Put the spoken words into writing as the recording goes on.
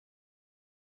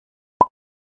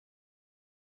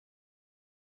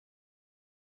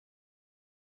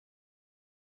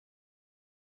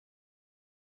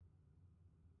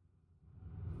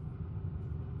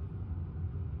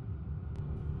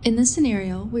In this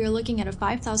scenario, we are looking at a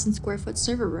 5,000 square foot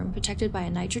server room protected by a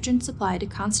nitrogen-supplied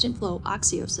constant flow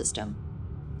Oxeo system.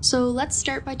 So let's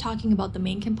start by talking about the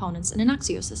main components in an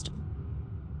Oxeo system.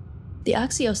 The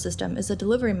Oxeo system is a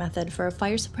delivery method for a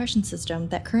fire suppression system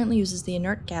that currently uses the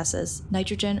inert gases,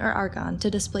 nitrogen or argon, to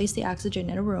displace the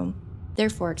oxygen in a room,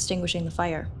 therefore extinguishing the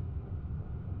fire.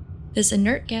 This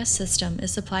inert gas system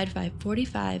is supplied by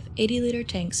 45 80-liter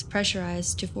tanks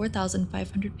pressurized to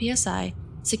 4,500 psi,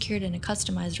 secured in a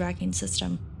customized racking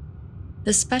system.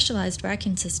 This specialized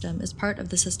racking system is part of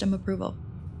the system approval.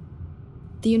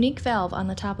 The unique valve on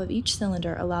the top of each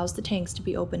cylinder allows the tanks to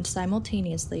be opened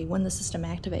simultaneously when the system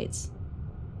activates.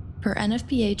 Per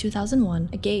NFPA 2001,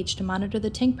 a gauge to monitor the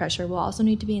tank pressure will also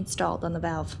need to be installed on the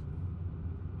valve.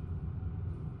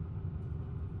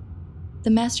 The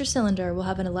master cylinder will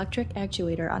have an electric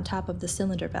actuator on top of the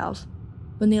cylinder valve.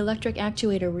 When the electric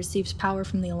actuator receives power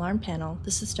from the alarm panel, the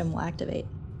system will activate.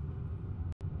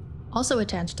 Also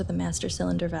attached to the master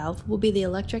cylinder valve will be the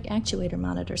electric actuator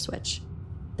monitor switch.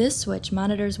 This switch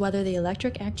monitors whether the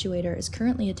electric actuator is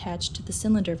currently attached to the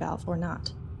cylinder valve or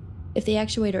not. If the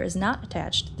actuator is not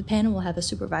attached, the panel will have a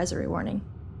supervisory warning.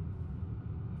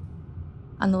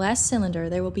 On the last cylinder,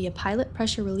 there will be a pilot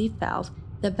pressure relief valve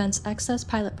that vents excess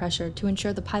pilot pressure to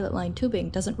ensure the pilot line tubing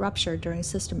doesn't rupture during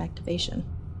system activation.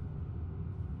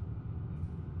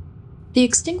 The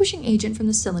extinguishing agent from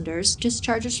the cylinders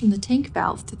discharges from the tank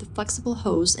valve through the flexible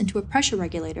hose into a pressure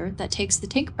regulator that takes the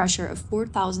tank pressure of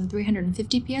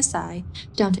 4,350 psi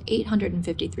down to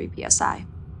 853 psi.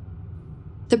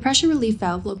 The pressure relief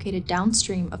valve located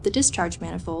downstream of the discharge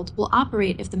manifold will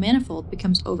operate if the manifold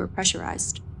becomes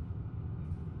overpressurized.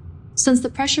 Since the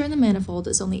pressure in the manifold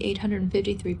is only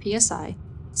 853 psi,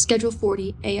 Schedule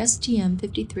 40 ASTM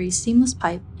 53 seamless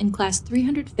pipe and Class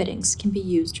 300 fittings can be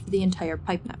used for the entire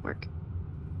pipe network.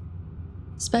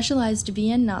 Specialized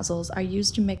VN nozzles are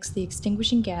used to mix the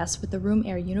extinguishing gas with the room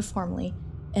air uniformly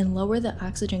and lower the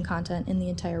oxygen content in the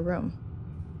entire room.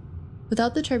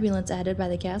 Without the turbulence added by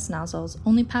the gas nozzles,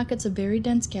 only pockets of very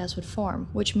dense gas would form,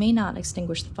 which may not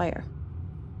extinguish the fire.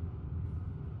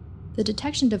 The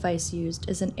detection device used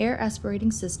is an air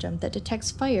aspirating system that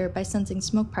detects fire by sensing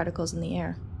smoke particles in the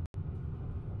air.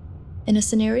 In a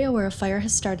scenario where a fire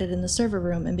has started in the server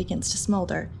room and begins to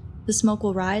smolder, the smoke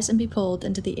will rise and be pulled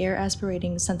into the air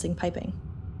aspirating sensing piping.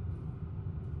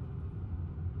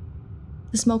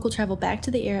 The smoke will travel back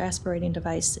to the air aspirating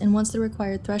device, and once the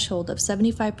required threshold of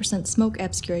 75% smoke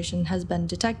obscuration has been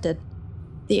detected,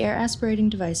 the air aspirating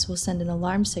device will send an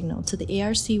alarm signal to the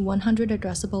ARC100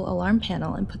 addressable alarm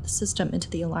panel and put the system into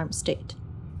the alarm state.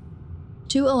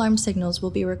 2 alarm signals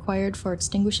will be required for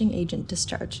extinguishing agent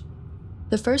discharge.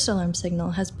 The first alarm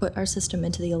signal has put our system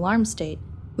into the alarm state,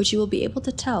 which you will be able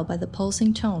to tell by the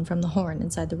pulsing tone from the horn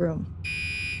inside the room.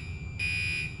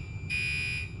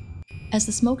 As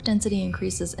the smoke density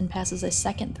increases and passes a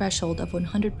second threshold of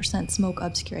 100% smoke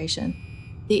obscuration,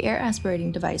 the air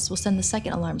aspirating device will send the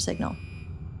second alarm signal.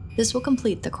 This will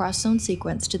complete the cross-zone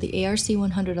sequence to the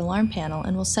ARC100 alarm panel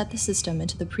and will set the system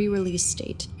into the pre-release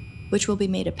state, which will be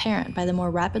made apparent by the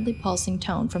more rapidly pulsing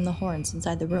tone from the horns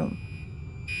inside the room.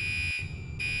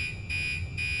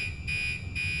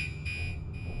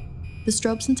 The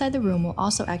strobes inside the room will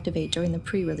also activate during the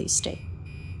pre-release state.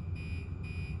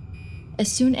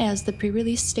 As soon as the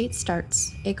pre-release state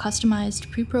starts, a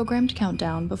customized, pre-programmed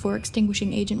countdown before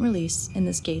extinguishing agent release, in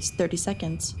this case 30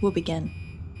 seconds, will begin.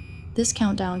 This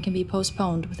countdown can be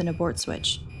postponed with an abort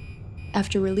switch.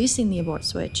 After releasing the abort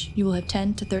switch, you will have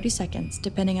 10 to 30 seconds,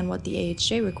 depending on what the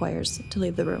AHJ requires, to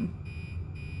leave the room.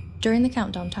 During the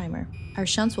countdown timer, our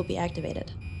shunts will be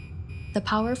activated. The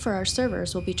power for our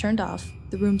servers will be turned off,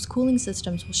 the room's cooling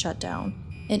systems will shut down,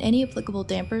 and any applicable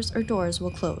dampers or doors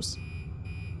will close.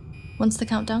 Once the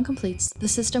countdown completes, the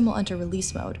system will enter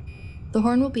release mode. The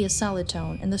horn will be a solid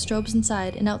tone, and the strobes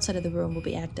inside and outside of the room will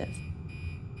be active.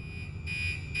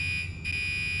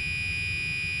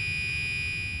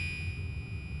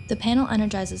 The panel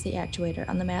energizes the actuator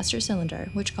on the master cylinder,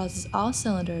 which causes all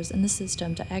cylinders in the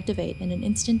system to activate in an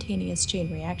instantaneous chain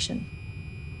reaction.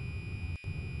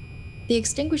 The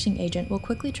extinguishing agent will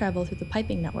quickly travel through the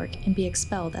piping network and be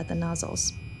expelled at the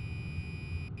nozzles.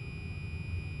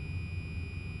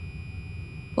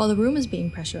 While the room is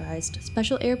being pressurized,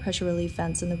 special air pressure relief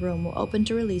vents in the room will open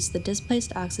to release the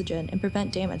displaced oxygen and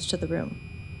prevent damage to the room.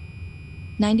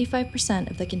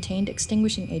 95% of the contained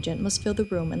extinguishing agent must fill the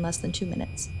room in less than 2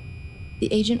 minutes.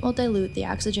 The agent will dilute the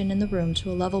oxygen in the room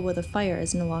to a level where the fire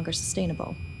is no longer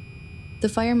sustainable. The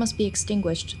fire must be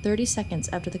extinguished 30 seconds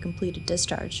after the completed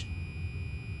discharge.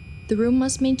 The room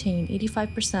must maintain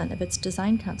 85% of its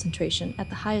design concentration at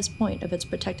the highest point of its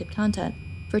protected content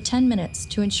for 10 minutes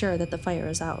to ensure that the fire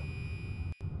is out.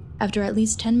 After at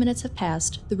least 10 minutes have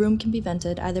passed, the room can be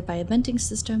vented either by a venting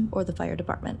system or the fire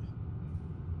department.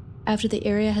 After the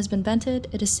area has been vented,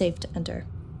 it is safe to enter.